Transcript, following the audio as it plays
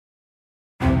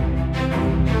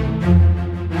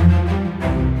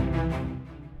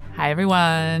Hi,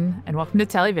 everyone, and welcome to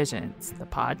Televisions, the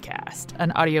podcast,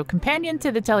 an audio companion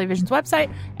to the Televisions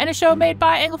website and a show made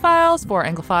by Anglophiles for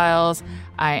Anglophiles.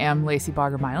 I am Lacey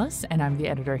Barger-Milas, and I'm the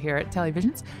editor here at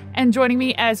Televisions. And joining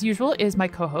me, as usual, is my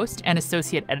co-host and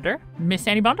associate editor, Miss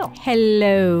Annie Bundle.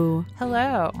 Hello.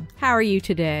 Hello. How are you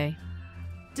today?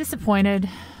 Disappointed.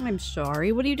 I'm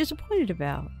sorry. What are you disappointed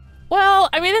about? Well,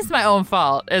 I mean, it's my own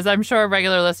fault, as I'm sure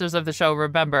regular listeners of the show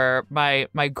remember my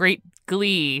great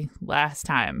glee last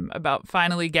time about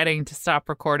finally getting to stop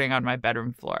recording on my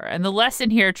bedroom floor. And the lesson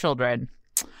here, children,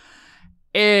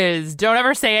 is don't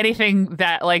ever say anything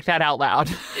like that out loud.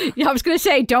 Yeah, I was going to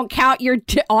say, don't count your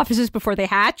offices before they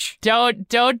hatch. Don't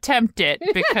tempt it,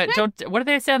 because what do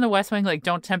they say on the West Wing? Like,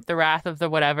 don't tempt the wrath of the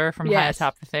whatever from high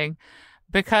atop the thing.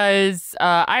 Because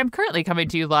I am currently coming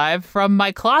to you live from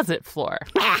my closet floor,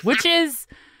 which is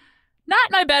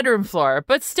not my bedroom floor,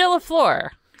 but still a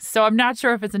floor. So I'm not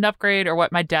sure if it's an upgrade or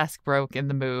what. My desk broke in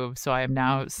the move, so I am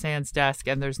now sans desk,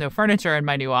 and there's no furniture in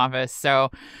my new office.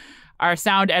 So our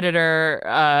sound editor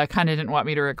kind of didn't want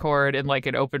me to record in like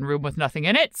an open room with nothing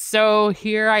in it. So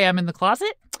here I am in the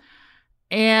closet.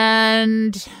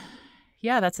 And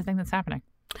yeah, that's the thing that's happening.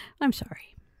 I'm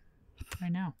sorry. I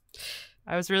know.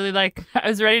 I was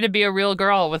ready to be a real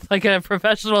girl with like a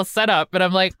professional setup. But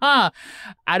I'm like, I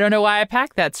don't know why I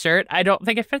packed that shirt. I don't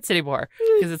think it fits anymore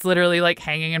because it's literally like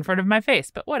hanging in front of my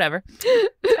face. But whatever.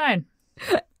 It's fine.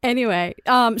 Anyway,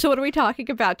 so what are we talking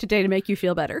about today to make you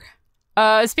feel better?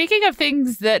 Speaking of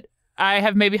things that I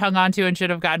have maybe hung on to and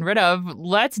should have gotten rid of,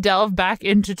 let's delve back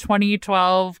into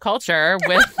 2012 culture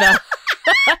with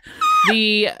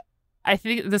I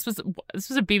think this was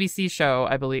a BBC show,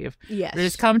 I believe. Yes. It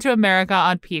has come to America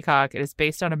on Peacock. It is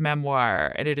based on a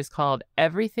memoir, and it is called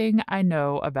Everything I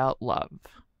Know About Love.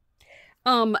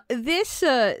 This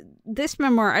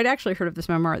memoir, I'd actually heard of this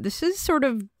memoir. This is sort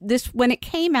of when it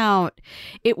came out,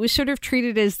 it was sort of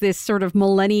treated as this sort of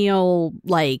millennial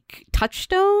like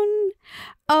touchstone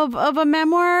of a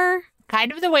memoir.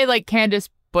 Kind of the way like Candace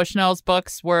Bushnell's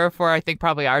books were for, I think,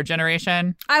 probably our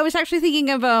generation. I was actually thinking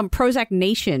of Prozac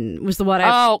Nation was the one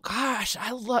Oh, gosh.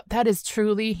 I love that. Is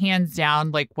truly hands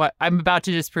down like what I'm about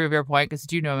to disprove your point, because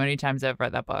do you know how many times I've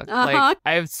read that book? Like,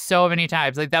 I have so many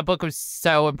times. Like, that book was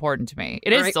so important to me.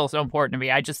 It is still so important to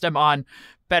me. I just am on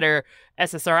better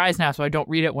SSRIs now, so I don't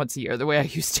read it once a year the way I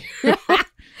used to.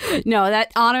 No,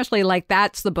 that honestly, like,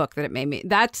 that's the book that it made me.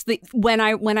 That's when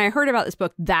I heard about this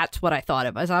book, that's what I thought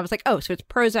of. As I was like, oh, so it's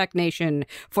Prozac Nation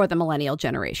for the millennial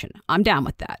generation. I'm down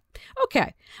with that.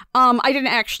 Okay. I didn't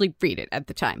actually read it at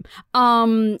the time.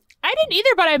 I didn't either,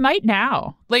 but I might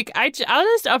now. Like, I'll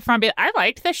just upfront be, I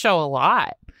liked the show a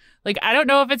lot. Like, I don't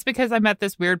know if it's because I'm at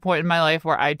this weird point in my life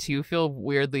where I, too, feel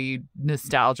weirdly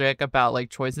nostalgic about,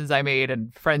 like, choices I made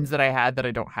and friends that I had that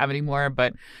I don't have anymore.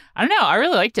 But I don't know. I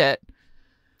really liked it.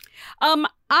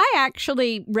 I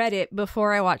actually read it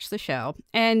before I watched the show,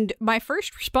 and my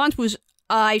first response was,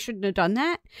 I shouldn't have done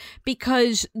that,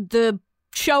 because the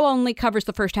show only covers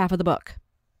the first half of the book.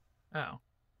 Oh.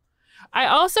 I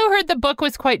also heard the book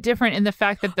was quite different in the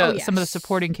fact that some of the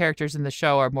supporting characters in the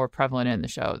show are more prevalent in the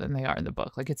show than they are in the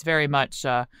book. Like, it's very much,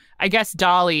 I guess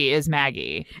Dolly is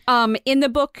Maggie. In the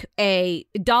book,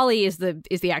 Dolly is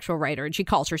the actual writer, and she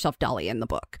calls herself Dolly in the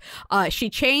book. She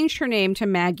changed her name to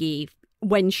Maggie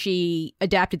when she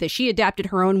adapted this. She adapted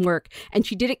her own work, and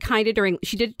she did it during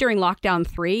Lockdown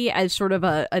 3 as sort of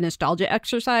a nostalgia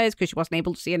exercise, because she wasn't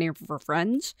able to see any of her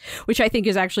friends, which I think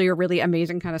is actually a really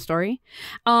amazing kind of story.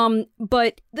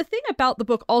 But the thing about the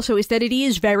book also is that it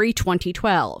is very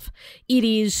 2012. It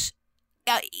is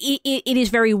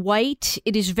very white.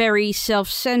 It is very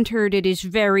self-centered. It is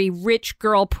very rich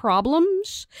girl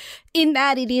problems, in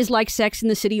that it is like Sex and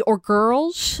the City or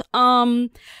Girls.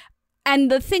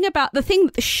 And the thing that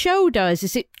the show does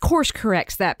is it course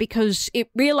corrects that, because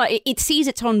it sees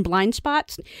its own blind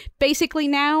spots basically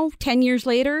now 10 years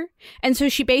later. And so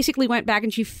she basically went back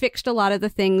and she fixed a lot of the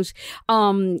things.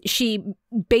 She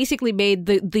basically made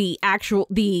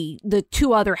the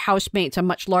two other housemates a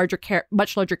much larger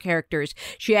characters.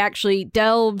 She actually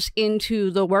delves into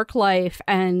the work life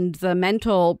and the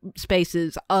mental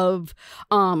spaces of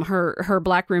her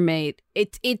black roommate.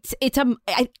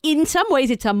 In some ways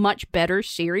it's a much better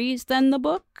series than the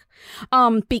book,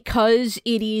 because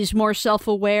it is more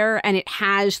self-aware, and it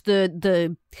has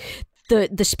the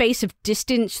space of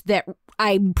distance that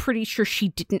I'm pretty sure she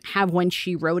didn't have when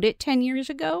she wrote it 10 years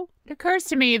ago. It occurs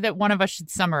to me that one of us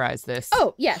should summarize this.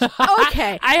 Oh, yes.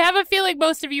 Okay. I have a feeling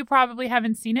most of you probably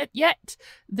haven't seen it yet.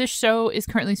 This show is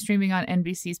currently streaming on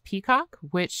NBC's Peacock,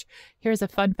 which, here's a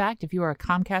fun fact. If you are a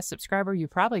Comcast subscriber, you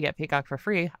probably get Peacock for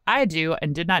free. I do,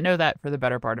 and did not know that for the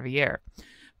better part of a year.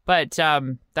 But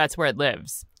that's where it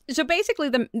lives. So basically,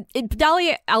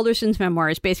 Dahlia Alderson's memoir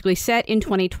is basically set in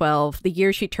 2012, the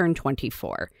year she turned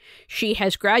 24. She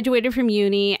has graduated from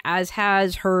uni, as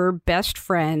has her best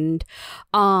friend,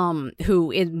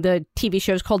 who in the TV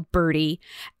show is called Birdie.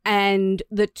 And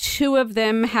the two of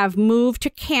them have moved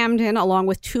to Camden along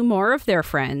with two more of their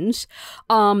friends.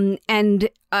 And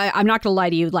I'm not going to lie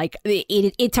to you, like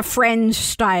it's a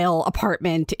Friends-style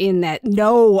apartment in that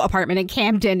no apartment in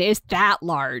Camden is that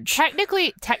large.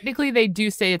 Technically, they do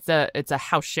say it's a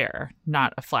house share,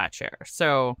 not a flat share.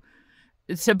 So,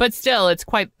 but still, it's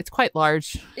quite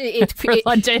large for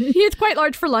London. It's quite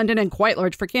large for London and quite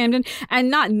large for Camden, and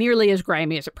not nearly as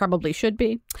grimy as it probably should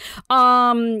be.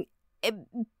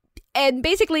 And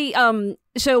basically,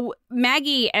 so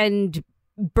Maggie and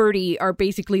Birdie are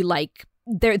basically like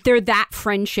they're that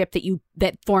friendship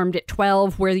that formed at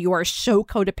 12, where you are so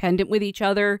codependent with each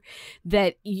other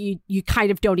that you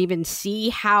kind of don't even see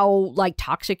how like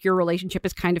toxic your relationship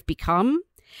has kind of become.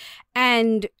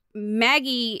 And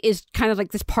Maggie is kind of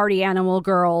like this party animal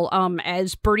girl.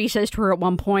 As Birdie says to her at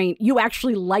one point, you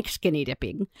actually like skinny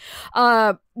dipping,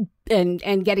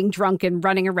 and getting drunk and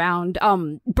running around.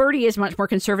 Birdie is much more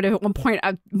conservative. At one point,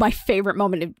 my favorite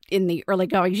moment in the early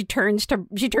going, she turns to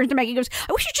Maggie and goes,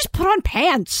 "I wish you just put on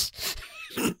pants."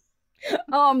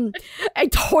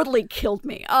 It totally killed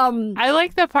me. I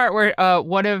like the part where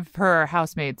one of her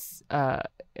housemates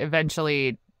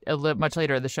eventually, much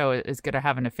later in the show, is going to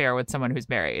have an affair with someone who's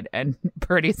married, and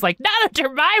Birdie's like, "Not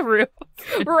under my roof."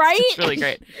 Right? It's really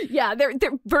great. Yeah,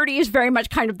 Birdie is very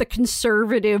much kind of the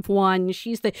conservative one.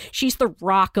 She's the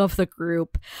rock of the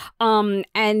group.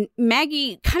 And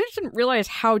Maggie kind of didn't realize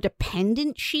how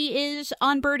dependent she is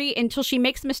on Birdie until she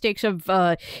makes the mistakes of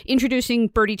introducing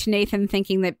Birdie to Nathan,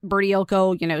 thinking that Birdie will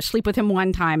go, sleep with him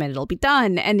one time and it'll be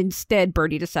done. And instead,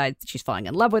 Birdie decides that she's falling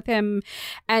in love with him.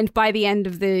 And by the end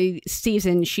of the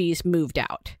season, she's moved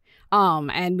out.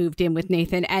 And moved in with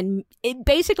Nathan. And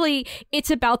it's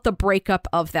about the breakup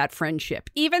of that friendship.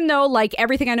 Even though, like,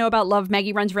 everything I know about love,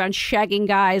 Maggie runs around shagging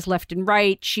guys left and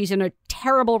right. She's in a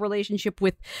terrible relationship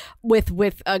with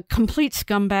a complete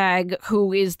scumbag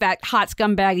who is that hot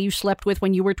scumbag you slept with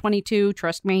when you were 22.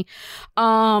 Trust me.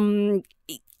 But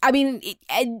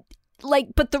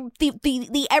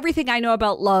the everything I know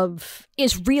about love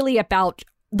is really about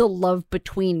the love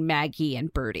between Maggie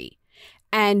and Birdie.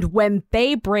 And when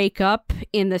they break up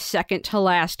in the second to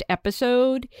last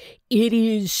episode, it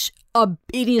is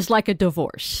like a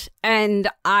divorce. And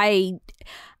I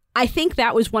think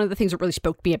that was one of the things that really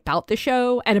spoke to me about the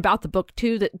show and about the book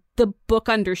too, that the book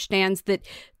understands that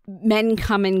men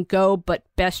come and go, but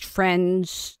best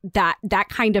friends, that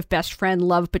kind of best friend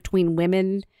love between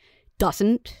women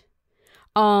doesn't.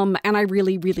 And I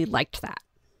really, really liked that.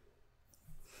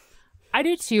 I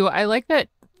do too. I like that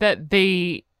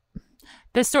the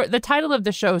title of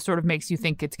the show sort of makes you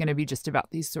think it's going to be just about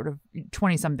these sort of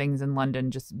 20-somethings in London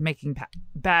just making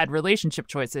bad relationship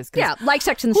choices. Yeah, like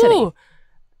Sex and the City.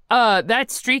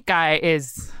 That street guy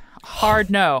is hard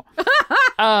no.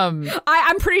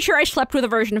 I'm pretty sure I slept with a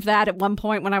version of that at one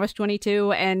point when I was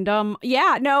 22. And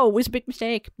it was a big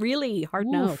mistake. Really hard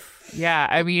no. Yeah,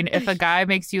 I mean, if a guy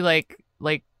makes you like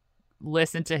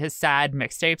listen to his sad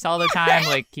mixtapes all the time,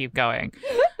 like keep going.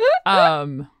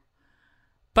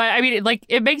 But I mean,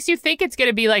 it makes you think it's going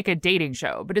to be like a dating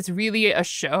show, but it's really a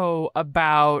show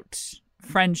about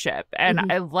friendship.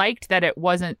 And I liked that it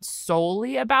wasn't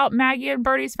solely about Maggie and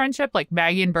Birdie's friendship. Like,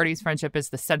 Maggie and Birdie's friendship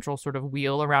is the central sort of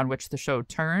wheel around which the show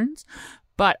turns.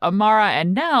 But Amara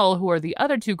and Nell, who are the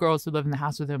other two girls who live in the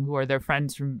house with him, who are their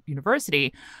friends from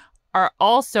university, are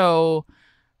also...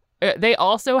 They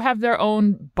also have their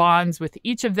own bonds with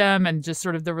each of them, and just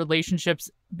sort of the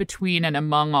relationships between and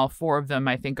among all four of them,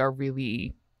 I think, are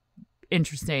really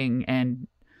interesting and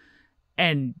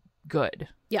good.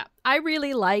 Yeah, I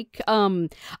really like,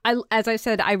 as I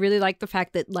said, I really like the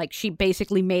fact that, like, she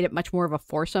basically made it much more of a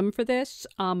foursome for this.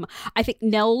 I think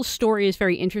Nell's story is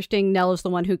very interesting. Nell is the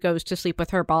one who goes to sleep with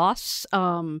her boss.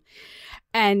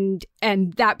 And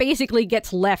that basically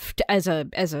gets left as a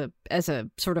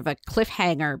sort of a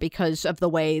cliffhanger because of the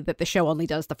way that the show only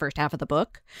does the first half of the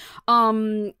book.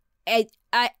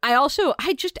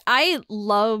 I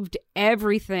loved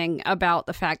everything about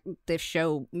the fact that this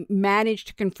show managed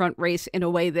to confront race in a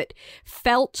way that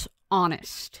felt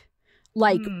honest.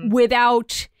 Like,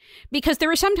 without... Because there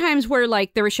were some times where,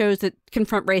 like, there were shows that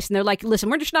confront race and they're like, listen,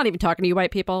 we're just not even talking to you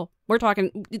white people. We're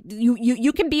talking...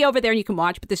 You can be over there and you can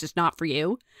watch, but this is not for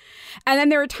you. And then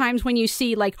there are times when you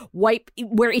see, like, white...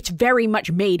 where it's very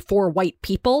much made for white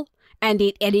people. And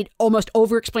it almost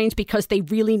over-explains because they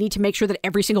really need to make sure that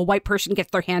every single white person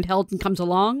gets their hand held and comes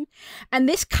along. And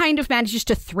this kind of manages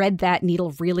to thread that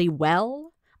needle really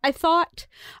well. I thought.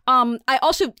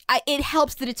 It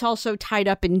helps that it's also tied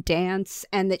up in dance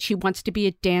and that she wants to be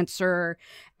a dancer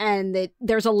and that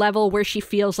there's a level where she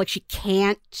feels like she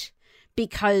can't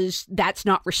because that's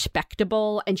not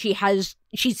respectable. And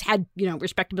she's had,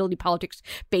 respectability politics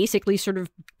basically sort of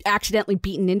accidentally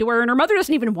beaten into her. And her mother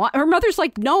doesn't even her mother's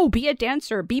like, no, be a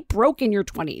dancer, be broke in your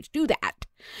 20s, do that.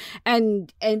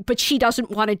 But she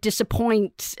doesn't want to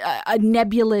disappoint a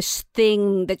nebulous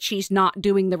thing that she's not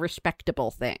doing the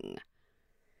respectable thing.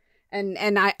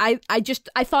 And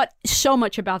I thought so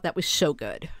much about that was so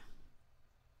good.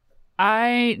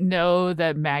 I know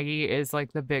that Maggie is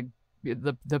like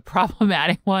the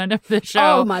problematic one of the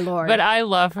show. Oh, my Lord. But I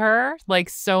love her like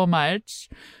so much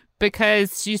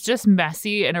because she's just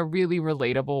messy in a really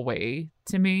relatable way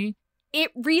to me. It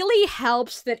really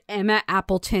helps that Emma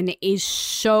Appleton is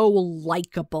so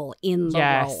likable in the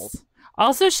role.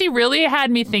 Also, she really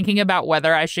had me thinking about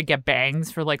whether I should get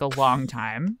bangs for like a long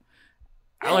time.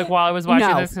 Like while I was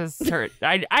watching this, because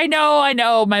I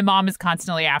know my mom is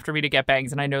constantly after me to get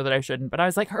bangs, and I know that I shouldn't. But I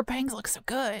was like, her bangs look so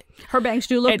good. Her bangs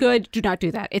do look good. Do not do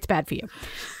that. It's bad for you.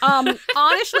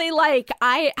 Honestly, like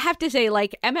I have to say,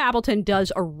 like Emma Appleton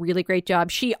does a really great job.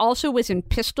 She also was in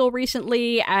Pistol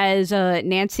recently as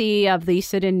Nancy of the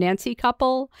Sid and Nancy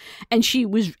couple, and she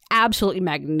was absolutely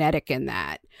magnetic in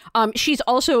that. She's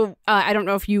also, I don't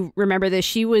know if you remember this,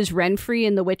 she was Renfrey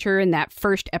in The Witcher in that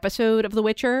first episode of The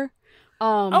Witcher.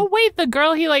 Oh wait, the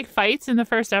girl he like fights in the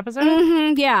first episode?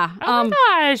 Mm-hmm, yeah. Oh my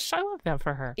gosh, I love that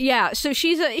for her. Yeah, so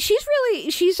she's a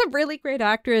really great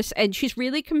actress and she's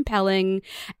really compelling.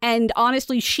 And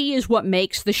honestly, she is what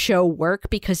makes the show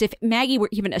work, because if Maggie were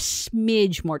even a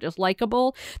smidge more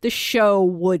dislikable, the show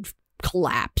would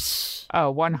collapse.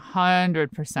 Oh,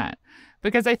 100%.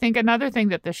 Because I think another thing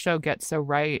that this show gets so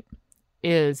right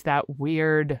is that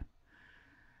weird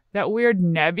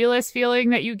nebulous feeling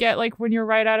that you get like when you're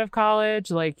right out of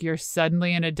college, like you're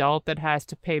suddenly an adult that has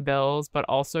to pay bills, but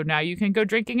also now you can go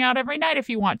drinking out every night if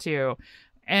you want to.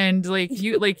 And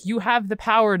you have the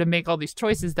power to make all these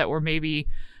choices that were maybe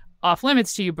off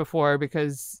limits to you before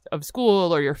because of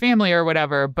school or your family or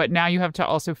whatever, but now you have to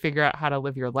also figure out how to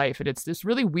live your life. And it's this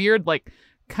really weird, like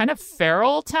kind of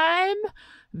feral time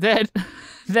that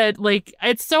like,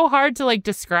 it's so hard to like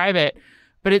describe it,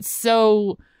 but it's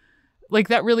so like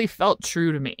that really felt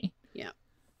true to me. Yeah.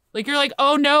 Like you're like,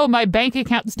 oh no, my bank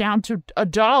account's down to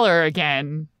 $1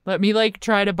 again. Let me like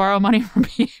try to borrow money from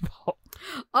people.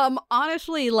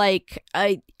 Honestly, like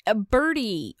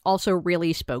Birdie also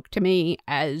really spoke to me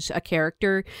as a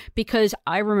character, because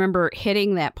I remember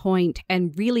hitting that point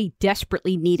and really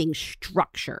desperately needing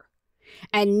structure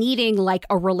and needing like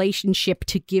a relationship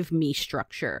to give me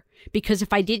structure. Because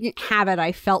if I didn't have it,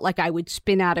 I felt like I would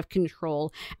spin out of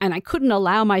control and I couldn't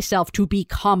allow myself to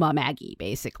become a Maggie,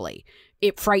 basically.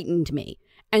 It frightened me.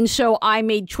 And so I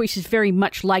made choices very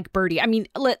much like Birdie. I mean,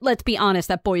 let's be honest,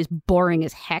 that boy is boring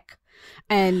as heck.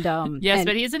 And yes,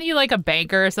 but isn't he like a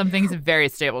banker or something? He's a very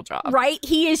stable job. Right?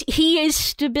 He is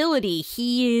stability.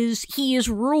 He is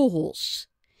rules.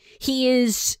 He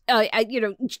is,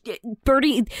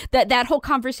 Birdie. That whole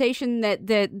conversation that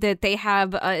they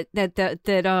have,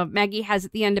 that Maggie has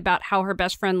at the end about how her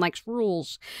best friend likes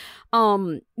rules.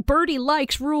 Birdie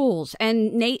likes rules,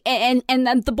 and Nate and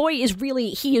the boy is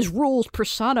rules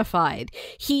personified.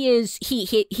 He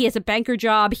has a banker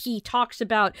job. He talks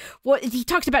about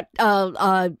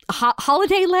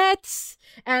holiday lets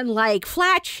and like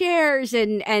flat shares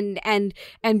and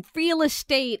real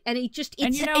estate, and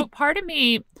part of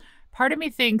me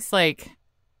thinks like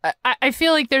I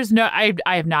feel like there's no I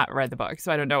have not read the book,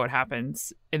 so I don't know what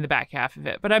happens in the back half of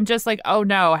it, but I'm just like, oh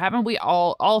no, haven't we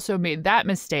all also made that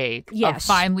mistake of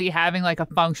finally having like a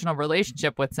functional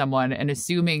relationship with someone and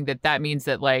assuming that means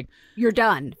that like you're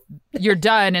done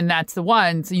and that's the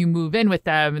one, so you move in with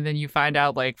them and then you find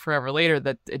out like forever later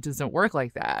that it doesn't work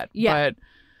like that. But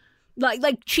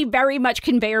Like she very much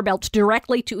conveyor belts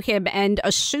directly to him and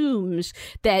assumes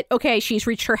that, okay, she's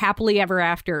reached her happily ever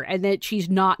after and that she's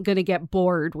not going to get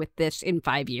bored with this in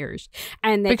 5 years.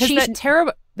 And that because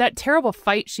that terrible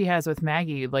fight she has with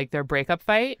Maggie, like their breakup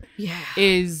fight,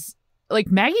 is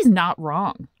like Maggie's not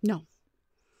wrong. No.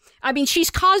 I mean, she's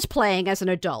cosplaying as an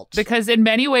adult. Because in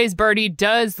many ways, Birdie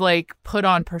does like put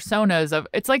on personas of,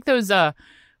 it's like those,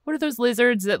 what are those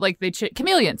lizards that like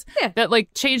chameleons that like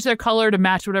change their color to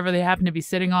match whatever they happen to be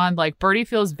sitting on? Like Birdie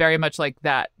feels very much like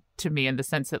that to me, in the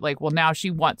sense that like, well, now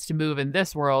she wants to move in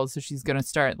this world, so she's going to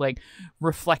start like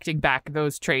reflecting back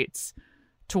those traits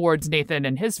towards Nathan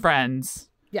and his friends,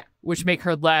 which make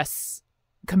her less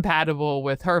compatible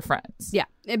with her friends. Yeah.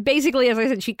 Basically, as I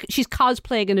said, she's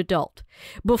cosplaying an adult.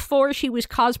 Before, she was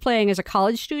cosplaying as a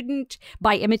college student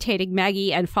by imitating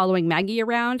Maggie and following Maggie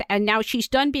around. And now she's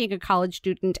done being a college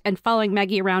student, and following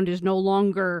Maggie around is no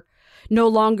longer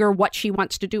what she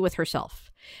wants to do with herself.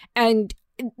 And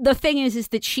the thing is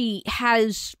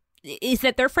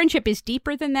that their friendship is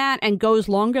deeper than that and goes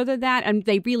longer than that, and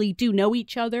they really do know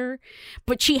each other,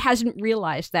 but she hasn't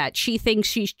realized that. She thinks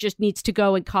she just needs to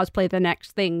go and cosplay the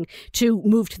next thing to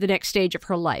move to the next stage of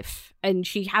her life, and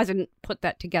she hasn't put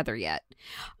that together yet.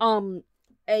 I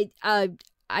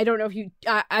don't know if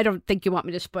I don't think you want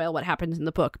me to spoil what happens in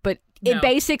the book, but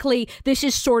basically, this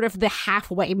is sort of the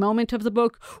halfway moment of the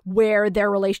book where their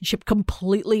relationship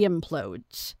completely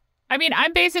implodes. I mean,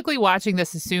 I'm basically watching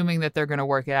this assuming that they're going to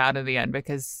work it out in the end,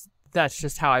 because that's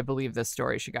just how I believe this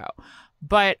story should go.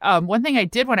 But one thing I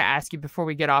did want to ask you before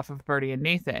we get off of Birdie and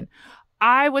Nathan,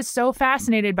 I was so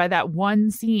fascinated by that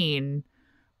one scene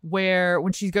where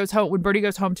when Birdie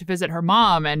goes home to visit her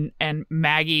mom, and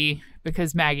Maggie,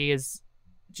 because Maggie is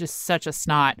just such a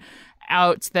snot,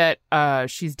 out that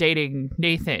she's dating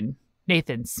Nathan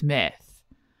Smith.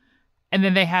 And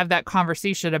then they have that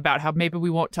conversation about how maybe we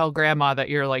won't tell Grandma that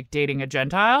you're like dating a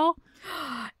Gentile.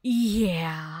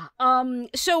 Yeah.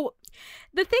 So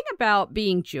the thing about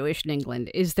being Jewish in England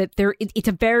is that the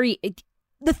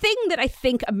thing that I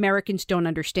think Americans don't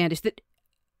understand is that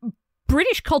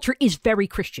British culture is very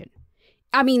Christian.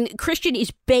 I mean, Christian is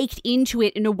baked into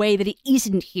it in a way that it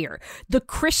isn't here. The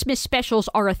Christmas specials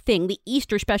are a thing. The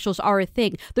Easter specials are a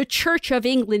thing. The Church of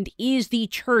England is the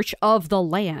church of the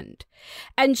land.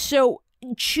 And so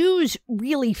Jews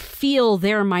really feel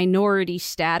their minority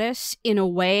status in a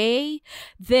way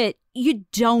that you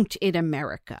don't in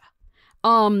America.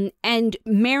 And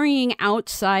marrying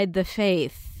outside the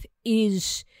faith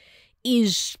is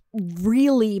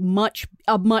really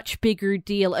a much bigger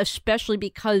deal, especially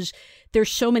because there's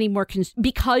so many more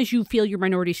because you feel your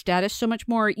minority status so much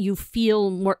more. You feel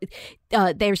more.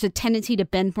 There's a tendency to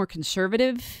bend more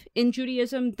conservative in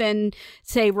Judaism than,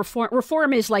 say, reform.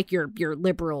 Reform is like your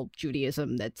liberal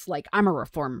Judaism. That's like, I'm a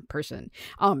reform person.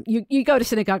 You go to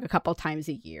synagogue a couple times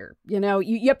a year. You know,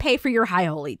 you pay for your high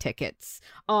holy tickets.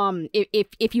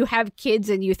 If you have kids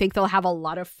and you think they'll have a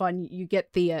lot of fun, you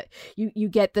get the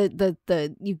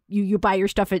you buy your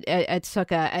stuff at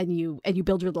Sukkah and you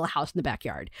build your little house in the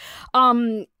backyard.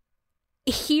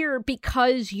 Here,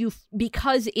 because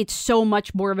it's so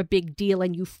much more of a big deal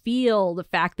and you feel the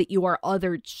fact that you are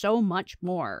othered so much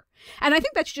more. And I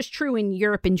think that's just true in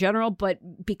Europe in general, but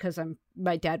because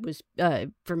my dad was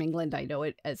from England, I know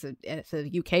it as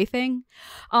a UK thing.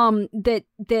 That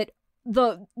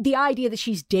the idea that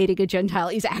she's dating a Gentile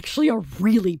is actually a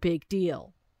really big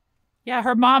deal. Yeah,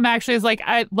 her mom actually is like,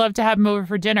 I'd love to have him over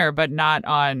for dinner, but not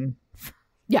on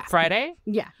Friday?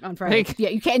 Yeah, on Friday. Yeah,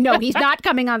 you can't. No, he's not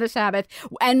coming on the Sabbath.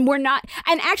 And we're not.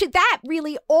 And actually, that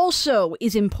really also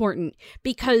is important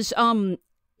because, one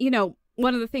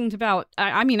of the things about,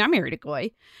 I mean, I'm married a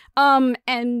goy.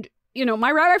 And,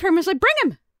 my rabbi friend was like, bring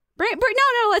him.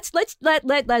 Let's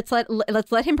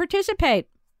let him participate.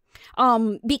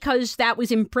 Because that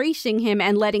was embracing him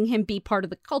and letting him be part of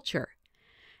the culture.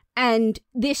 And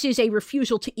this is a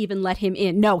refusal to even let him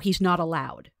in. No, he's not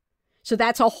allowed. So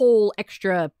that's a whole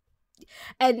extra,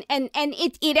 and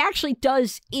it actually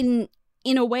does in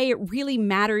a way. It really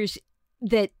matters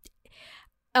that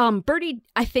Birdie,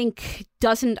 I think,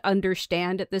 doesn't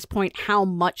understand at this point how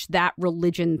much that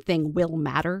religion thing will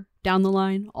matter down the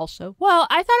line. Also, well,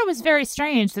 I thought it was very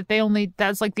strange that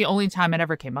that's like the only time it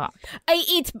ever came up.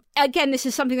 This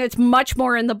is something that's much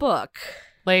more in the book.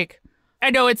 Like, I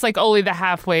know it's like only the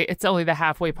halfway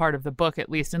part of the book, at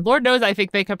least. And Lord knows, I think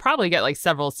they could probably get like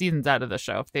several seasons out of the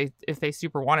show if they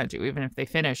super wanted to, even if they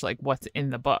finish like what's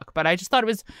in the book. But I just thought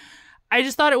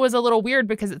it was a little weird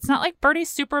because it's not like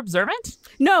Birdie's super observant.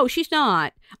 No, she's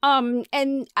not.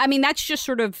 And I mean, that's just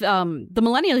sort of the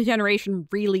millennial generation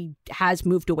really has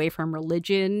moved away from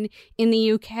religion in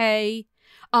the UK.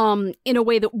 In a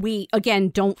way that we, again,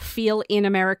 don't feel in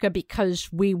America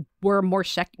because we were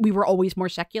always more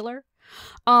secular.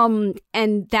 And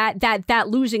that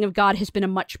losing of God has been a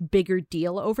much bigger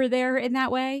deal over there in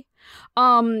that way.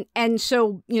 And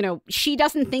so, she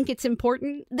doesn't think it's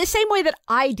important the same way that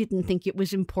I didn't think it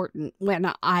was important when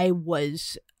I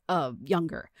was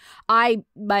younger. My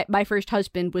first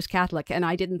husband was Catholic and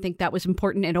I didn't think that was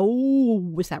important. And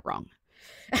was that wrong?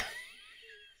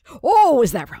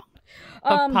 Was that wrong?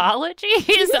 Apologies?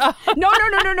 No.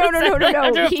 I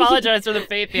have to apologize for the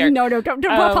faith here. No, don't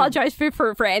apologize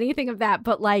for anything of that.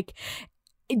 But like,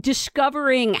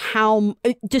 discovering how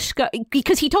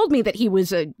because he told me that he was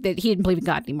that he didn't believe in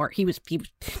God anymore. He'd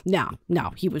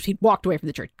walked away from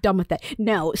the church, done with that.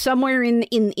 No, somewhere in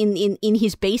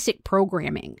his basic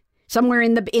programming, somewhere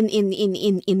in the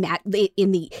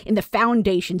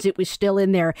foundations, it was still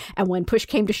in there. And when push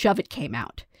came to shove, it came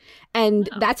out. And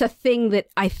that's a thing that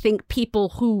I think people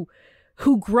who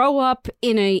grow up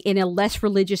in a less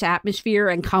religious atmosphere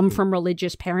and come from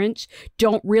religious parents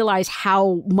don't realize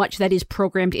how much that is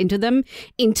programmed into them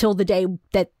until the day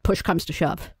that push comes to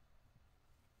shove.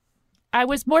 I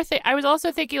was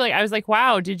also thinking, like, I was like,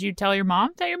 wow, did you tell your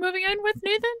mom that you're moving in with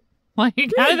Nathan? Like,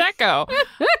 how did that go?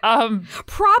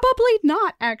 Probably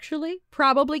not, actually.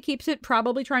 Probably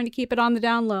trying to keep it on the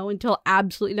down low until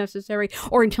absolutely necessary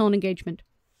or until an engagement.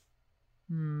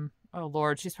 Oh,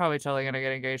 Lord, she's probably totally going to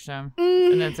get engaged to him.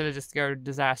 And then it's going to just go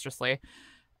disastrously.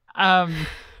 I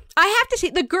have to say,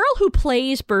 the girl who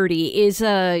plays Birdie is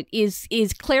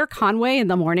Claire Conway in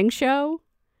The Morning Show.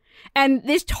 And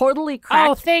this totally cracked.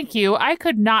 Oh, thank you. I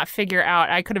could not figure out.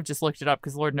 I could have just looked it up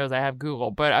because Lord knows I have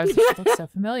Google. But I was like, it looks so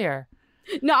familiar.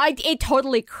 No, it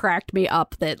totally cracked me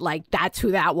up that, like, that's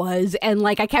who that was. And,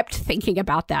 like, I kept thinking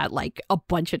about that, like, a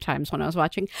bunch of times when I was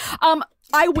watching.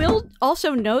 I will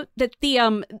also note that the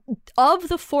of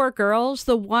the four girls,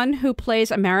 the one who plays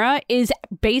Amara is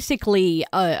basically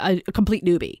a complete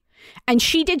newbie. And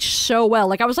she did so well.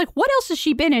 Like, I was like, what else has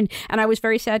she been in? And I was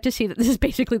very sad to see that this is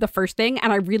basically the first thing,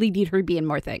 and I really need her to be in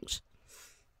more things.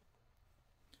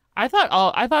 I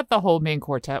thought the whole main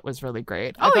quartet was really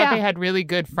great. I thought they had really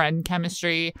good friend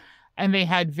chemistry, and they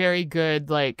had very good,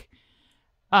 like,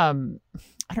 I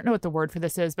don't know what the word for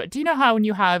this is, but do you know how when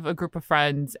you have a group of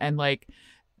friends and, like,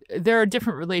 there are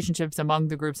different relationships among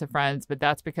the groups of friends, but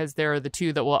that's because there are the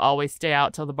two that will always stay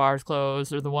out till the bars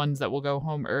close, or the ones that will go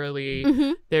home early.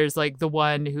 Mm-hmm. There's, like, the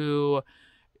one who,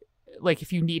 like,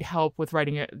 if you need help with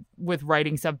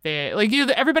writing something, like,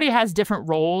 everybody has different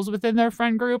roles within their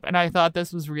friend group, and I thought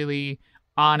this was really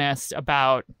honest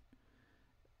about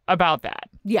that.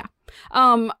 Yeah.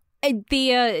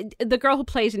 The girl who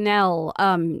plays Nell,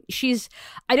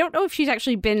 I don't know if she's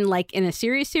actually been, like, in a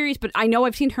series, but I know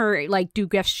I've seen her, like, do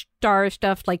guest star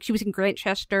stuff. Like, she was in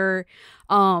Grantchester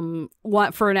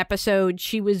for an episode.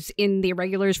 She was in The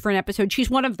Irregulars for an episode. She's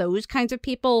one of those kinds of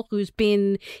people who's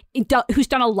done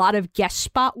a lot of guest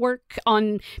spot work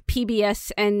on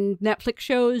PBS and Netflix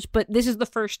shows, but this is the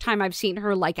first time I've seen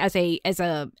her, like, as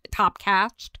a top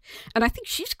cast, and I think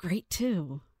she's great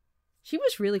too. She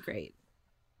was really great.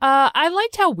 I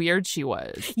liked how weird she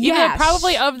was. Yes.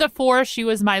 Probably of the four, she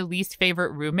was my least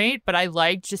favorite roommate, but I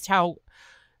liked just how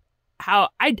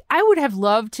I would have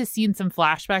loved to seen some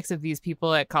flashbacks of these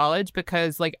people at college,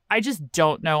 because, like, I just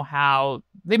don't know how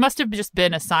they must have just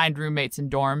been assigned roommates in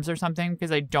dorms or something,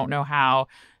 because I don't know how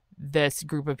this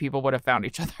group of people would have found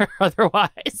each other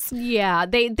otherwise. Yeah,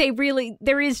 they really,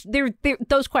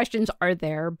 those questions are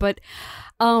there, but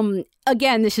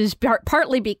again, this is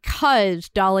partly because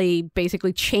Dolly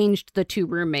basically changed the two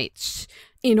roommates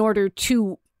in order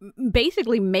to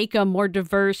basically make them more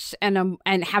diverse and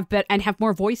have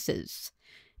more voices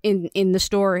in the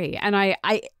story. And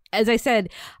I as I said,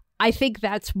 I think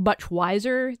that's much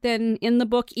wiser than in the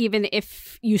book, even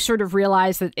if you sort of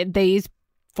realize that these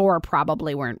four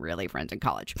probably weren't really friends in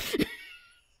college.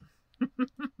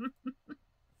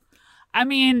 I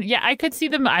mean, yeah, I could see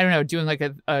them, I don't know, doing like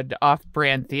a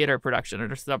off-brand theater production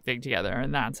or something together,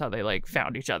 and that's how they, like,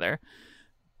 found each other.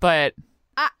 But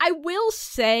I will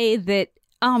say that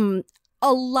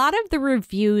a lot of the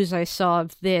reviews I saw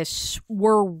of this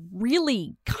were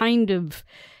really kind of...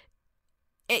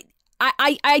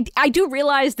 I do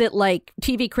realize that, like,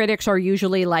 TV critics are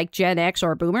usually, like, Gen X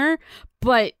or Boomer,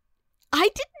 but I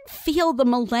didn't feel the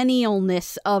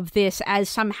millennialness of this as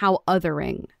somehow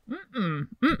othering.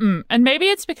 And maybe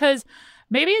it's because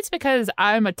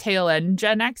I'm a tail end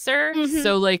Gen Xer, mm-hmm.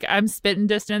 So, like, I'm spitting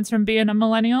distance from being a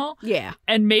millennial. Yeah.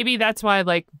 And maybe that's why,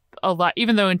 like, a lot,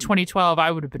 even though in 2012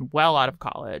 I would have been well out of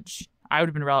college, I would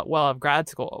have been well out of grad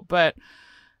school, but,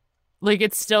 like,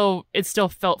 it still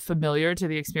felt familiar to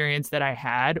the experience that I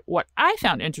had. What I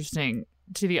found interesting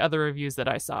to the other reviews that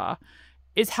I saw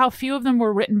is how few of them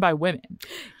were written by women.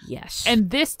 Yes.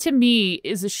 And this, to me,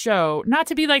 is a show, not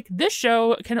to be like, this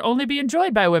show can only be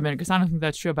enjoyed by women, because I don't think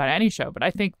that's true about any show, but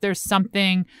I think there's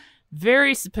something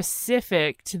very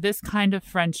specific to this kind of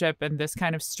friendship and this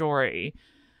kind of story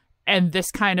and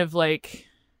this kind of, like,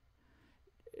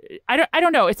 I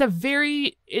don't know.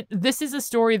 This is a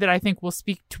story that I think will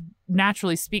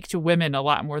naturally speak to women a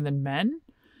lot more than men,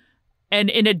 and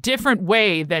in a different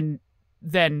way than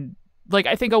like,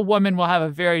 I think a woman will have a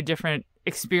very different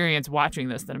experience watching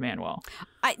this than a man will.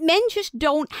 Men just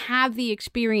don't have the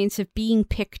experience of being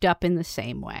picked up in the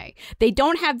same way. They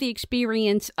don't have the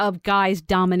experience of guys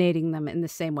dominating them in the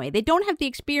same way. They don't have the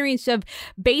experience of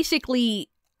basically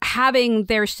having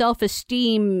their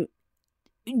self-esteem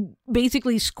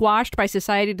basically squashed by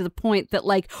society to the point that,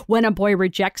 like, when a boy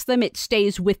rejects them, it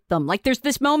stays with them. Like, there's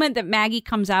this moment that Maggie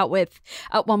comes out with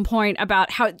at one point about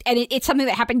how, and it's something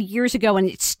that happened years ago, and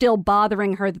it's still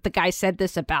bothering her that the guy said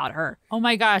this about her. Oh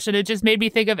my gosh. And it just made me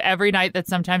think of every night that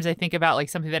sometimes I think about, like,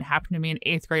 something that happened to me in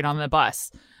 8th grade on the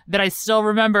bus that I still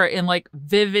remember in, like,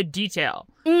 vivid detail.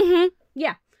 Mm-hmm.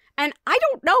 Yeah. And I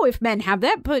don't know if men have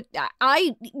that, but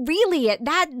I really,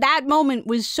 that moment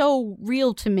was so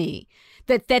real to me.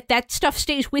 That stuff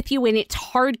stays with you, and it's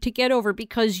hard to get over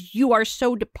because you are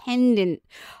so dependent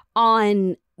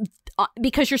on,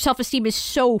 because your self-esteem is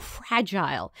so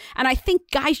fragile. And I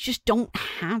think guys just don't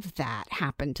have that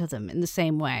happen to them in the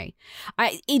same way.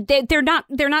 They're not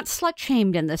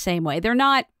slut-shamed in the same way. They're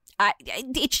not.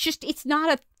 It's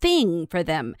not a thing for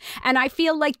them. And I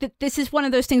feel like that this is one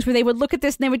of those things where they would look at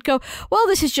this and they would go, well,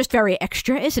 this is just very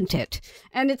extra, isn't it?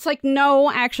 And it's like,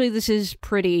 no, actually, this is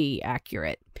pretty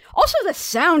accurate. Also, the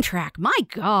soundtrack, my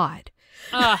God.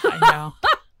 I know.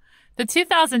 The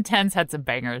 2010s had some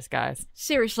bangers, guys.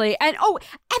 Seriously. And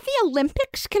at the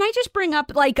Olympics, can I just bring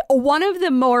up, like, one of the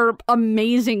more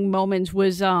amazing moments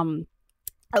was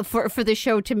for the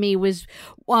show to me was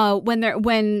when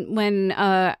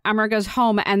Amber goes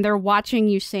home and they're watching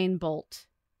Usain Bolt.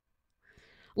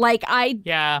 Like,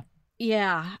 the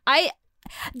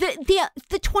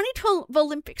 2012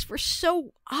 Olympics were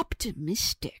so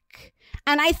optimistic.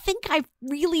 And I think I've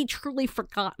really truly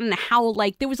forgotten how,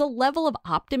 like, there was a level of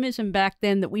optimism back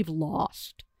then that we've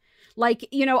lost. Like,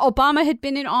 you know, Obama had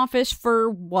been in office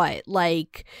for what?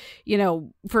 Like, you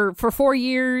know, for 4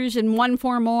 years and won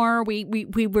 4 more. We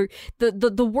were,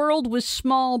 the world was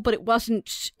small, but it wasn't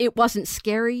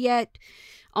scary yet.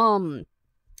 I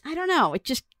don't know. It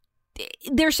just,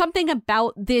 there's something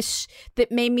about this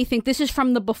that made me think this is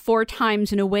from the before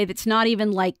times in a way that's not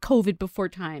even like COVID before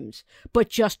times, but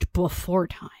just before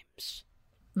times.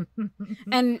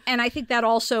 and I think that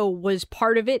also was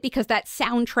part of it because that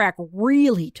soundtrack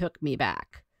really took me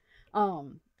back.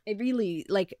 It really,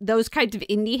 like, those kinds of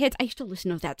indie hits. I used to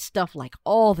listen to that stuff like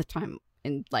all the time.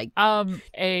 And like,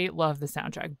 A, love the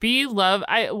soundtrack. B,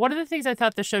 one of the things I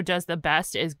thought the show does the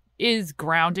best is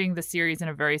grounding the series in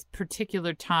a very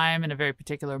particular time, in a very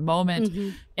particular moment,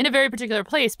 in a very particular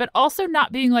place, but also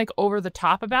not being like over the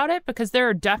top about it, because there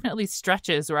are definitely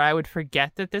stretches where I would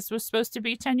forget that this was supposed to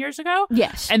be 10 years ago.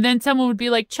 Yes. And then someone would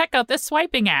be like, check out this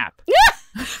swiping app.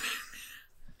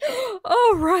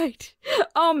 Oh, right.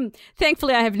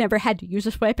 Thankfully, I have never had to use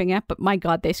a swiping app, but my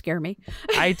God, they scare me.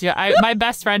 I do. My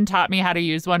best friend taught me how to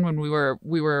use one when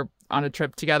we were on a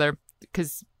trip together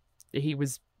because he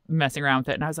was messing around with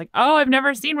it, and I was like, oh, I've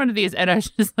never seen one of these, and I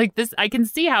was just like, this, I can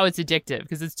see how it's addictive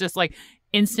because it's just like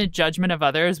instant judgment of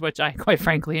others, which I quite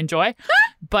frankly enjoy.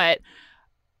 But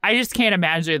I just can't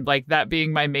imagine like that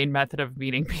being my main method of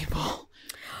meeting people.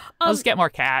 I'll just get more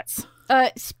cats.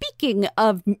 Speaking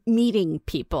of meeting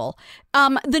people,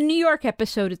 the New York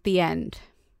episode at the end,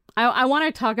 I want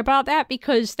to talk about that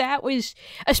because that was,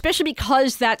 especially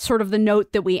because that's sort of the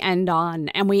note that we end on,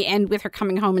 and we end with her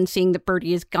coming home and seeing that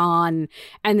Birdie is gone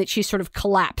and that she sort of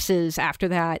collapses after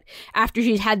that, after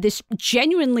she's had this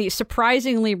genuinely,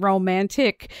 surprisingly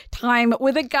romantic time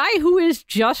with a guy who is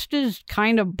just as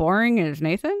kind of boring as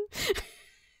Nathan.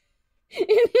 In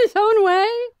his own way.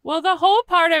 Well, the whole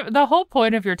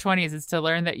point of your 20s is to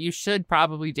learn that you should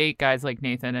probably date guys like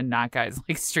Nathan and not guys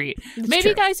like Street. Maybe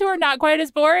true. Guys who are not quite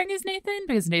as boring as Nathan,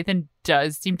 because Nathan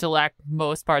does seem to lack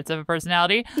most parts of a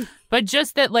personality. But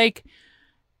just that, like,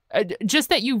 just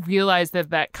that you realize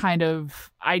that kind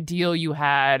of ideal you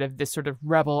had of this sort of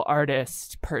rebel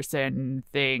artist person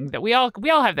thing, that we all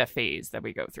have that phase that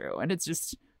we go through, and it's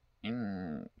just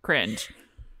cringe.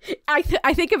 I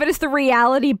think of it as the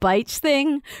reality bites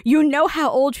thing. You know how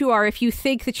old you are if you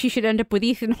think that she should end up with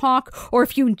Ethan Hawke, or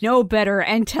if you know better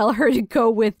and tell her to go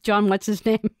with John what's his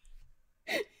name.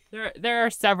 There are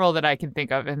several that I can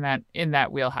think of in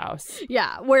that wheelhouse.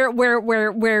 Yeah, where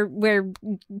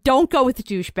don't go with the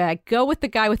douchebag, go with the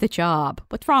guy with the job.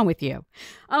 What's wrong with you?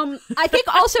 I think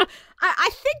also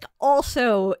I think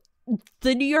also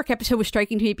the New York episode was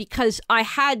striking to me because I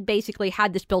had basically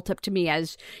had this built up to me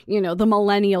as, you know, the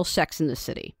millennial Sex in the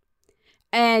City.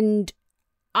 And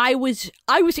I was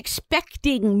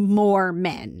expecting more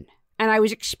men, and I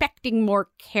was expecting more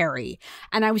Carrie,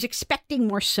 and I was expecting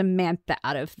more Samantha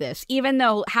out of this, even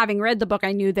though, having read the book,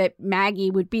 I knew that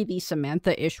Maggie would be the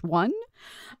Samantha-ish one.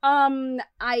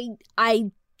 I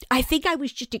I think I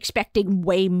was just expecting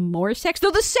way more sex,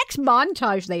 though the sex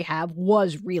montage they have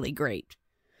was really great.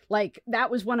 Like, that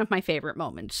was one of my favorite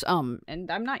moments.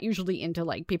 And I'm not usually into,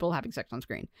 like, people having sex on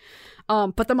screen.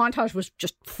 But the montage was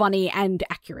just funny and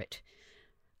accurate.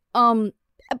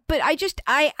 But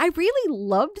I really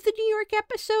loved the New York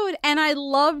episode, and I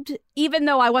loved, even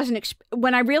though I wasn't,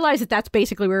 when I realized that that's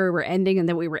basically where we were ending, and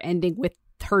that we were ending with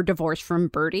her divorce from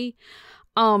Birdie,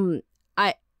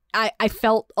 I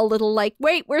felt a little like,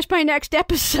 wait, where's my next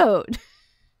episode?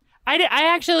 I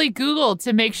actually Googled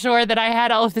to make sure that I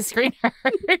had all of the screeners.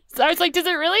 I was like, does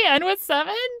it really end with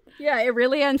 7? Yeah, it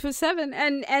really ends with 7.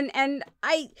 And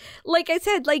I, like I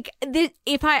said, like,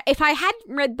 if I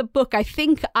hadn't read the book, I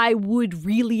think I would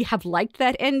really have liked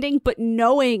that ending. But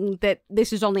knowing that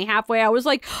this is only halfway, I was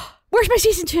like, where's my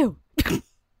season 2?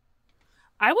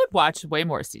 I would watch way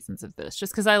more seasons of this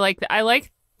just because I like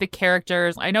the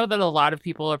characters. I know that a lot of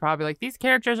people are probably like, these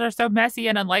characters are so messy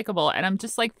and unlikable. And I'm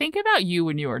just like, think about you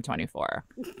when you were 24.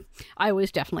 I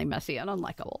was definitely messy and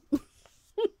unlikable.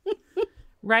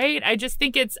 Right? I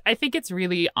think it's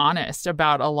really honest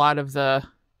about a lot of the,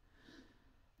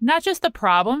 not just the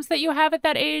problems that you have at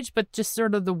that age, but just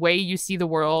sort of the way you see the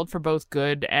world for both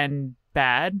good and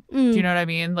bad. Do you know what I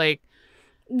mean? Like,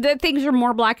 that things are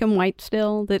more black and white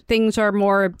still. That things are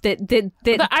more that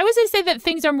I was going to say that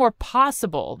things are more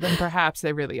possible than perhaps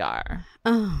they really are.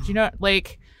 Do you know,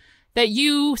 like, that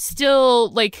you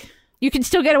still, like, you can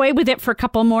still get away with it for a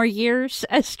couple more years,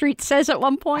 as Street says at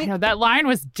one point. I know, that line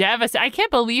was devastating. I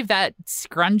can't believe that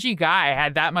scrungy guy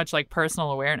had that much, like,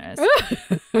 personal awareness.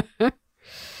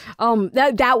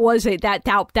 That was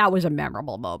a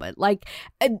memorable moment. Like,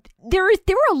 there were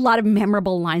a lot of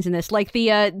memorable lines in this. Like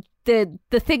the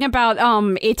thing about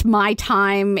it's my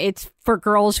time, it's for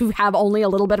girls who have only a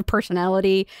little bit of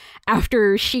personality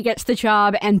after she gets the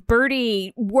job, and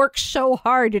Birdie works so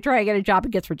hard to try and get a job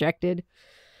and gets rejected.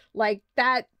 Like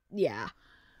that, yeah.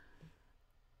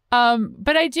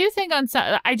 But I do think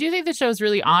the show is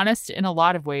really honest in a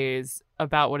lot of ways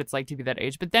about what it's like to be that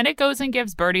age. But then it goes and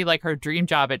gives Birdie, like, her dream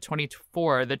job at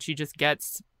 24 that she just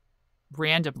gets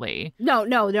randomly. No,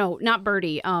 not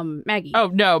Birdie. Maggie. Oh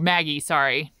no, Maggie.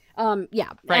 Sorry.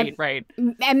 Yeah. Right.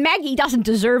 And Maggie doesn't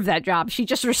deserve that job. She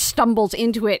just sort of stumbles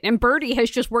into it, and Birdie has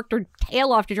just worked her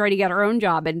tail off to try to get her own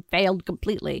job and failed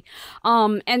completely.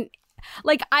 And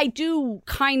like, I do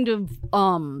kind of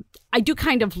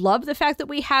love the fact that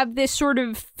we have this sort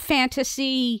of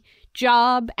fantasy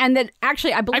job, and that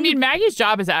actually I mean, Maggie's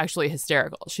job is actually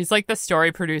hysterical. She's like the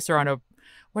story producer on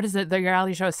what is it? The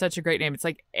reality show is such a great name. It's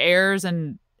like Airs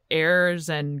and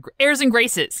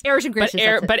Graces. Airs and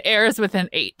Graces. But Airs with an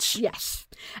H. Yes.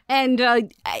 And I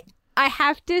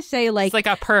have to say, like, it's like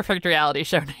a perfect reality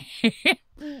show name.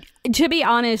 To be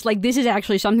honest, like, this is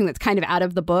actually something that's kind of out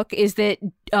of the book, is that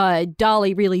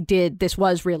Dolly really this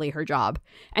was really her job,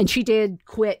 and she did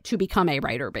quit to become a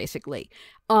writer, basically.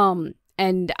 And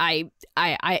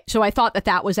so I thought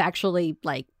that was actually,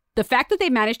 like, the fact that they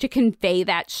managed to convey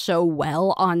that so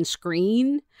well on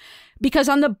screen, because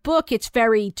on the book it's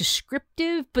very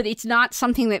descriptive, but it's not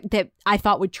something that I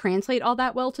thought would translate all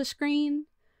that well to screen.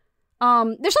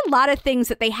 There's a lot of things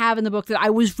that they have in the book that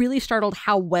I was really startled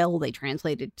how well they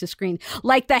translated to screen,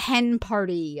 like the hen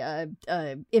party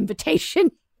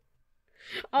invitation.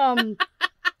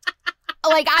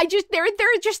 Like, there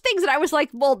are just things that I was like,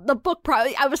 well, the book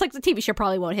probably, I was like, the TV show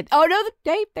probably won't hit. Oh no,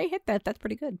 they hit that. That's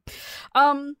pretty good.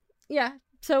 Yeah.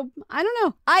 So I don't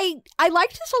know. I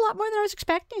liked this a lot more than I was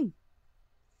expecting.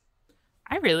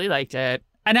 I really liked it.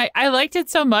 And I liked it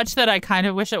so much that I kind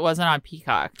of wish it wasn't on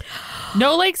Peacock.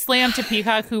 No, like, slam to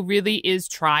Peacock, who really is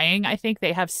trying. I think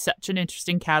they have such an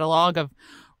interesting catalog of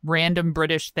random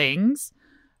British things.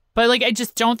 But, like, I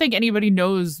just don't think anybody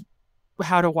knows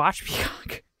how to watch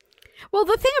Peacock. Well,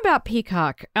 the thing about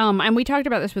Peacock, and we talked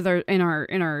about this with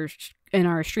in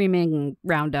our streaming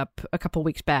roundup a couple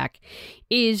weeks back,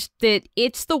 is that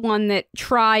it's the one that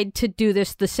tried to do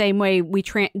this the same way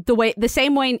the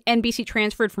same way NBC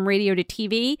transferred from radio to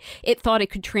TV. It thought it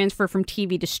could transfer from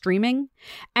TV to streaming,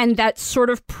 and that's sort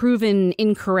of proven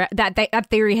incorrect. That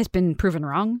theory has been proven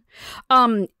wrong.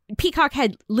 Peacock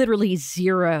had literally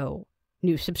 0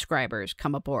 new subscribers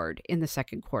come aboard in the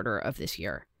second quarter of this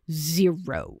year.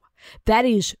 0. That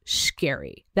is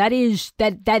scary. That is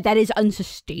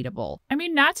unsustainable. I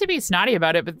mean, not to be snotty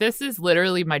about it, but this is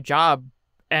literally my job,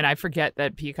 and I forget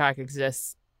that Peacock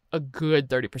exists a good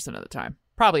 30% of the time.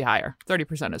 Probably higher.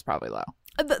 30% is probably low.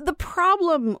 The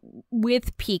problem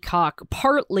with Peacock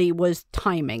partly was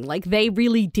timing. Like, the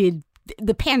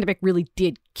pandemic really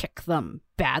did kick them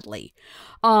badly,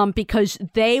 because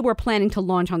they were planning to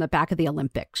launch on the back of the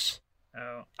Olympics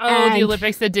Oh, the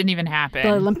Olympics that didn't even happen.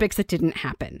 The Olympics that didn't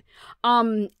happen.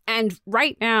 And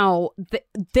right now,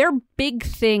 their big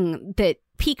thing that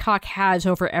Peacock has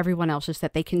over everyone else is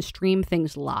that they can stream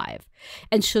things live.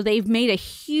 And so they've made a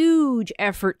huge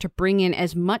effort to bring in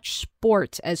as much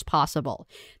sports as possible.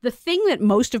 The thing that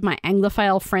most of my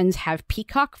Anglophile friends have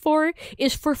Peacock for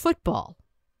is for football.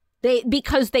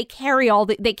 Because they carry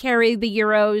they carry the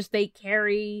Euros, they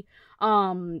carry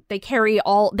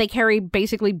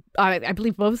basically I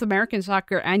believe both American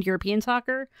soccer and European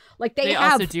soccer. Like they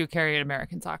also do carry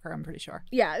American soccer, I'm pretty sure.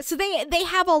 Yeah, so they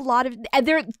have a lot of, and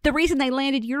the reason they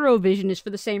landed Eurovision is for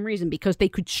the same reason, because they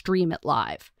could stream it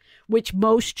live, which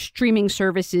most streaming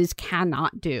services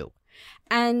cannot do.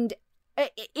 And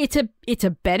it's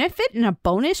a benefit and a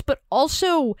bonus, but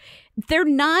also they're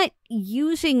not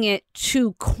using it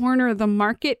to corner the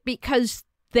market because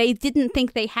they didn't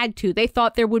think they had to. They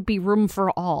thought there would be room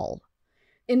for all.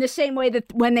 In the same way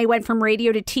that when they went from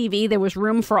radio to TV, there was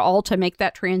room for all to make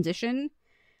that transition.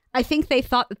 I think they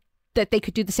thought that they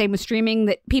could do the same with streaming,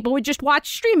 that people would just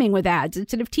watch streaming with ads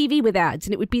instead of TV with ads,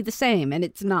 and it would be the same, and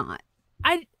it's not.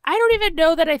 I don't even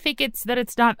know that I think it's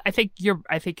not. I think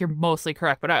you're mostly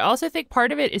correct, but I also think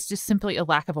part of it is just simply a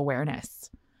lack of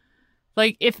awareness.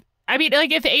 If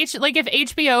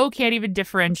HBO can't even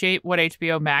differentiate what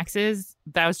HBO Max is,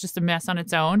 that was just a mess on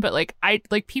its own. But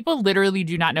people literally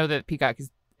do not know that Peacock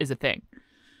is a thing.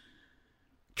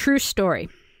 True story.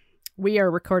 We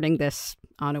are recording this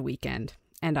on a weekend,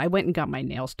 and I went and got my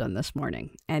nails done this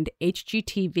morning. And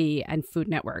HGTV and Food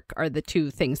Network are the two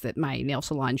things that my nail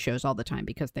salon shows all the time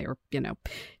because they are,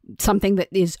 something that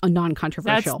is a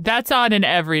non-controversial. That's on in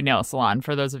every nail salon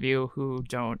for those of you who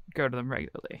don't go to them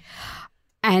regularly.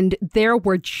 And there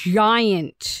were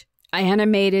giant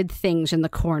animated things in the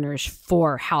corners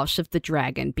for House of the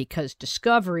Dragon because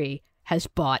Discovery has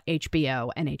bought HBO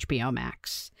and HBO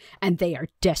Max, and they are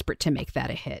desperate to make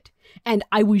that a hit. And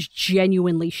I was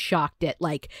genuinely shocked at,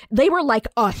 they were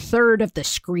a third of the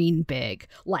screen big,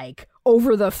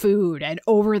 over the food and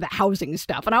over the housing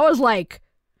stuff. And I was like,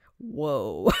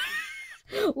 whoa.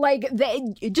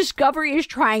 Discovery is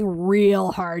trying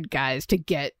real hard, guys, to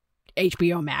get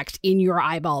HBO Max in your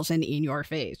eyeballs and in your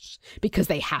face because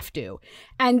they have to.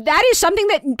 And that is something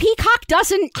that Peacock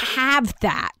doesn't have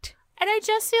that. And I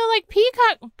just feel like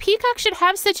Peacock should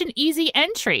have such an easy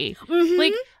entry.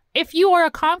 Mm-hmm. If you are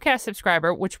a Comcast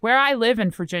subscriber, which where I live in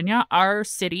Virginia, our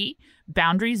city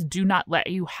boundaries do not let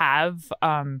you have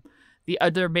the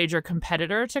other major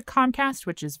competitor to Comcast,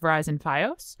 which is Verizon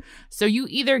Fios. So you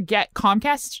either get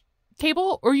Comcast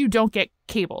cable or you don't get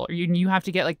cable, or you have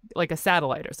to get like a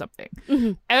satellite or something.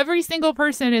 Mm-hmm. Every single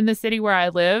person in the city where I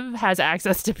live has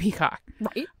access to Peacock.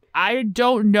 Right. I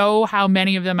don't know how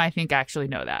many of them I think actually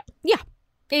know that. Yeah.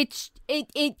 It's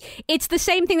the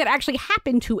same thing that actually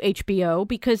happened to HBO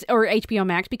HBO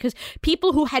Max, because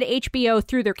people who had HBO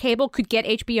through their cable could get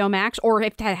HBO Max, or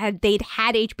if they'd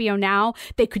had HBO Now,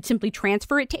 they could simply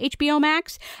transfer it to HBO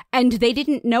Max, and they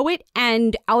didn't know it.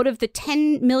 And out of the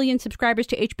 10 million subscribers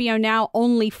to HBO Now,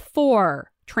 only 4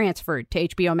 transferred to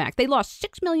HBO Max. They lost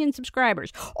 6 million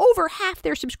subscribers, over half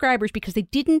their subscribers, because they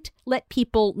didn't let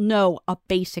people know a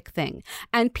basic thing.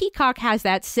 And Peacock has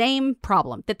that same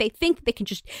problem, that they think they can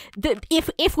just,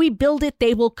 if we build it,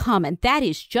 they will come. And that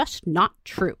is just not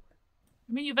true.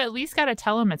 I mean, you've at least got to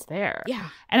tell them it's there. Yeah.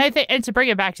 And I think, and to bring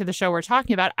it back to the show we're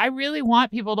talking about, I really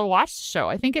want people to watch the show.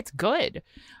 I think it's good.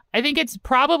 I think it's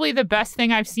probably the best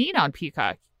thing I've seen on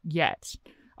Peacock yet.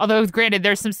 Although, granted,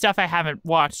 there's some stuff I haven't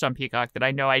watched on Peacock that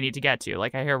I know I need to get to.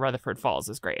 Like, I hear Rutherford Falls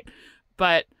is great.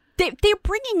 But they're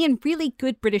bringing in really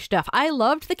good British stuff. I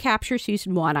loved The Capture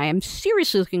Season 1. I am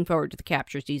seriously looking forward to The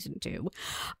Capture Season 2.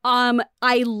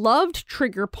 I loved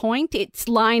Trigger Point. It's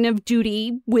line of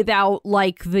duty without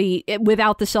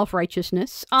the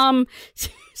self-righteousness.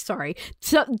 Sorry.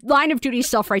 So, line of duty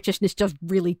self-righteousness just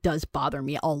really does bother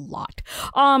me a lot.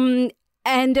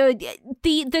 And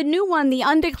the new one, The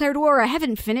Undeclared War, I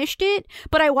haven't finished it,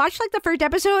 but I watched the first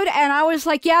episode and I was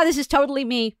like, yeah, this is totally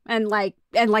me, and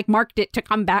marked it to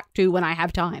come back to when I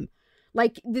have time.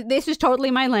 This is totally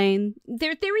my lane.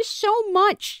 There is so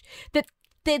much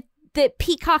that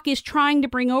Peacock is trying to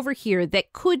bring over here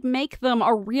that could make them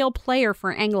a real player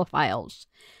for Anglophiles.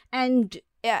 And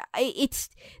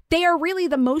they are really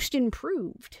the most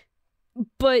improved.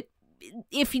 But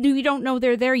if you don't know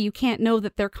they're there, you can't know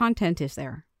that their content is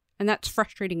there. And that's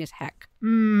frustrating as heck.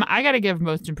 I got to give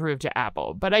most improved to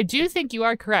Apple. But I do think you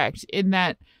are correct in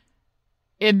that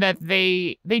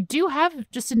they do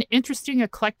have just an interesting,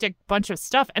 eclectic bunch of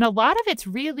stuff. And a lot of it's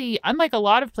really, unlike a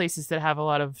lot of places that have a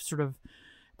lot of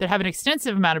that have an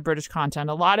extensive amount of British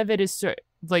content, a lot of it is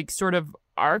sort of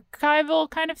archival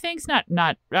kind of things.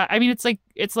 Not. I mean,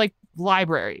 it's like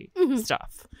library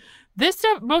stuff. This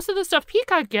stuff, most of the stuff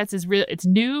Peacock gets is real. It's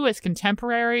new. It's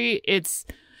contemporary. It's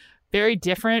very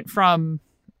different from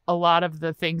a lot of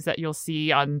the things that you'll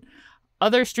see on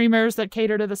other streamers that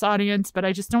cater to this audience, but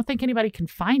I just don't think anybody can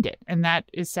find it. And that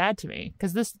is sad to me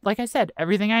because this, like I said,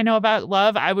 everything I know about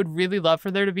Love, I would really love for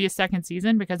there to be a second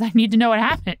season because I need to know what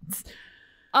happens.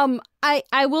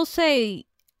 I will say,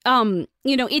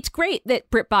 it's great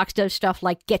that BritBox does stuff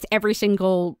like gets every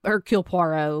single Hercule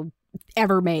Poirot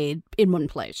ever made in one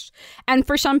place. And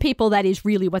for some people, that is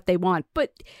really what they want.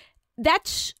 But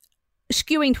that's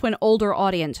skewing to an older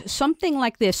audience. Something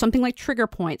like this, something like Trigger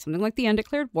Point, something like The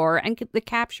Undeclared War and The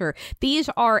Capture, these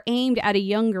are aimed at a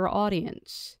younger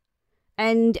audience.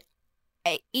 And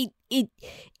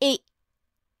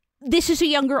this is a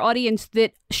younger audience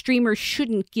that streamers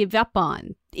shouldn't give up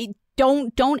on.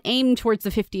 Don't aim towards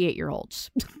the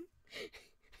 58-year-olds.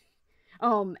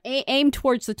 Aim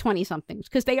towards the 20-somethings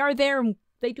because they are there and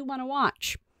they do want to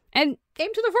watch. And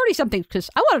aim to the 40-somethings because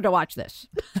I wanted to watch this.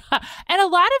 And a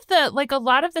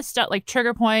lot of the stuff like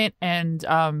Trigger Point and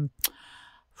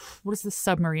what is the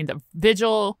submarine? The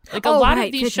Vigil. Like a lot of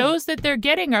these Vigil. Shows that they're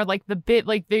getting are like the bit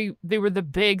like they were the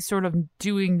big sort of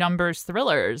doing numbers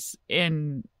thrillers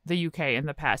in the UK in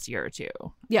the past year or two.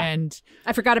 Yeah. And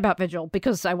I forgot about Vigil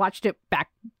because I watched it back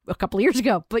a couple of years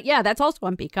ago. But yeah, that's also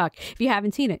on Peacock. If you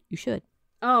haven't seen it, you should.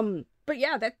 But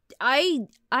yeah, that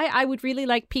I would really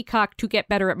like Peacock to get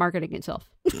better at marketing itself.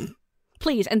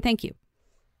 Please and thank you.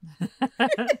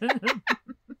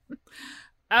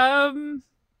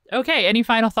 Okay, any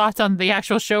final thoughts on the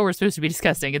actual show we're supposed to be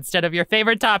discussing instead of your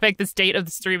favorite topic, the state of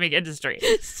the streaming industry?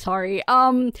 Sorry.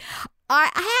 I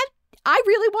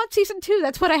really want season 2.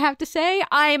 That's what I have to say.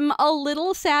 I'm a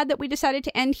little sad that we decided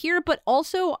to end here, but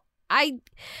also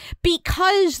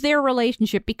because their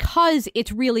relationship, because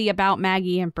it's really about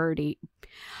Maggie and Birdie,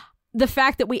 the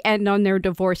fact that we end on their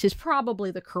divorce is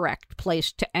probably the correct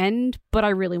place to end, but I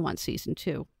really want season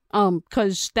 2.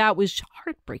 Because that was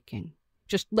heartbreaking.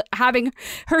 Just having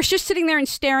her just sitting there and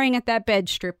staring at that bed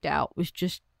stripped out was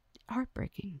just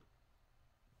heartbreaking.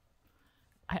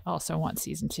 I also want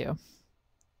season 2.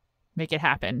 Make it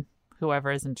happen.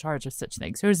 Whoever is in charge of such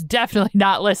things, who's definitely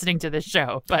not listening to this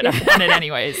show, but I want it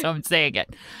anyway, so I'm saying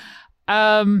it.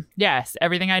 Yes,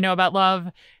 everything I know about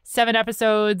Love, 7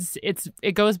 episodes.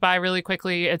 It goes by really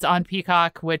quickly. It's on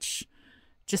Peacock, which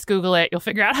just Google it. You'll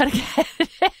figure out how to get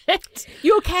it.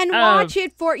 You can watch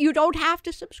it you don't have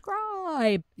to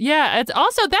subscribe. Yeah, it's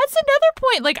also, that's another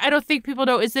point. Like, I don't think people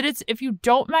know is that if you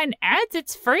don't mind ads,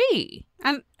 it's free.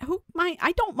 And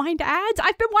I don't mind ads.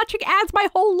 I've been watching ads my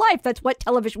whole life. That's what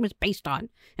television was based on.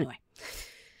 Anyway.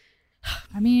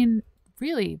 I mean,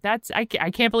 really, I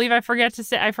can't believe I forgot to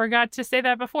say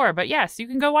that before. But yes, you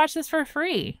can go watch this for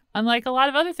free. Unlike a lot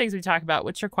of other things we talk about,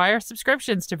 which require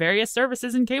subscriptions to various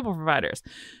services and cable providers.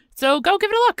 So go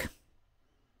give it a look.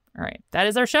 All right, that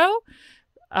is our show.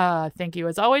 Thank you,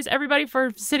 as always, everybody,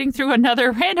 for sitting through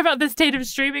another rant about the state of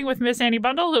streaming with Miss Annie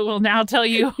Bundle, who will now tell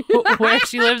you where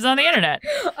she lives on the internet.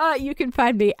 You can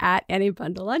find me at Annie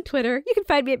Bundle on Twitter. You can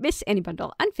find me at Miss Annie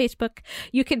Bundle on Facebook.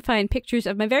 You can find pictures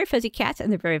of my very fuzzy cats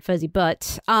and their very fuzzy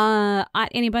butts at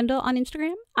Annie Bundle on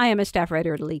Instagram. I am a staff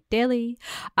writer at Elite Daily.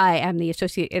 I am the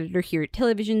associate editor here at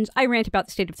Televisions. I rant about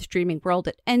the state of the streaming world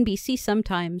at NBC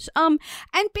sometimes. And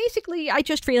basically, I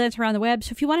just freelance around the web.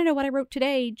 So if you want to know what I wrote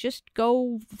today, just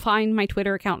go find my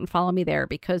Twitter account and follow me there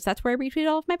because that's where I retweet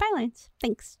all of my bylines.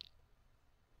 Thanks.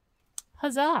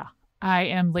 Huzzah. I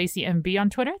am Lacey MB on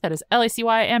Twitter. That is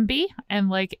LACYMB. And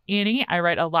like Annie, I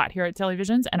write a lot here at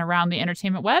Televisions and around the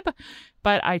entertainment web.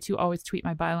 But I too always tweet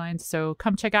my bylines. So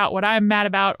come check out what I'm mad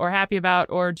about or happy about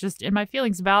or just in my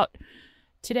feelings about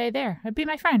today there. Be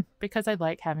my friend because I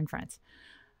like having friends.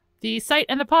 The site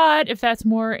and the pod, if that's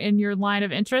more in your line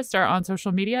of interest, are on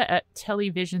social media at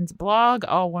Televisions Blog,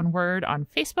 all one word, on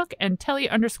Facebook, and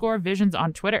Tele_Visions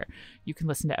on Twitter. You can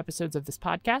listen to episodes of this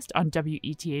podcast on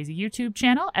WETA's YouTube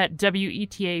channel at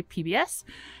WETA PBS.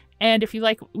 And if you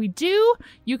like what we do,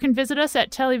 you can visit us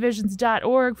at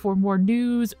televisions.org for more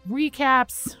news,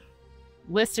 recaps,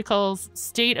 listicles,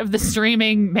 state of the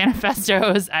streaming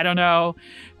manifestos, I don't know.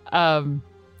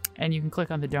 And you can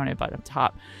click on the donate button up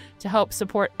top to help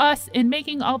support us in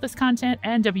making all this content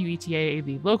and WETA,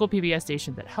 the local PBS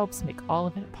station that helps make all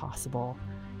of it possible.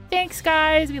 Thanks,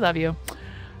 guys. We love you.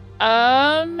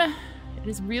 It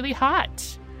is really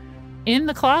hot in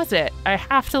the closet. I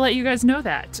have to let you guys know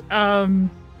that.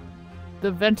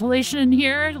 The ventilation in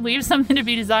here leaves something to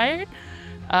be desired.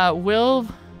 Will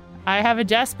I have a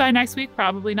desk by next week?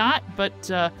 Probably not,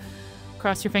 but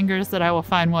cross your fingers that I will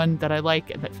find one that I like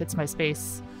and that fits my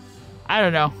space. I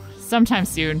don't know, sometime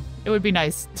soon, it would be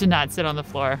nice to not sit on the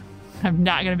floor. I'm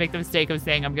not going to make the mistake of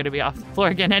saying I'm going to be off the floor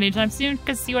again anytime soon,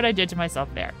 because see what I did to myself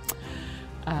there.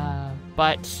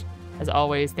 But as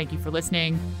always, thank you for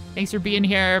listening. Thanks for being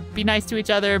here. Be nice to each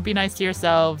other. Be nice to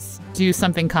yourselves. Do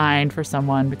something kind for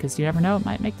someone, because you never know, it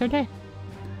might make their day.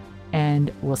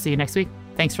 And we'll see you next week.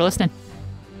 Thanks for listening.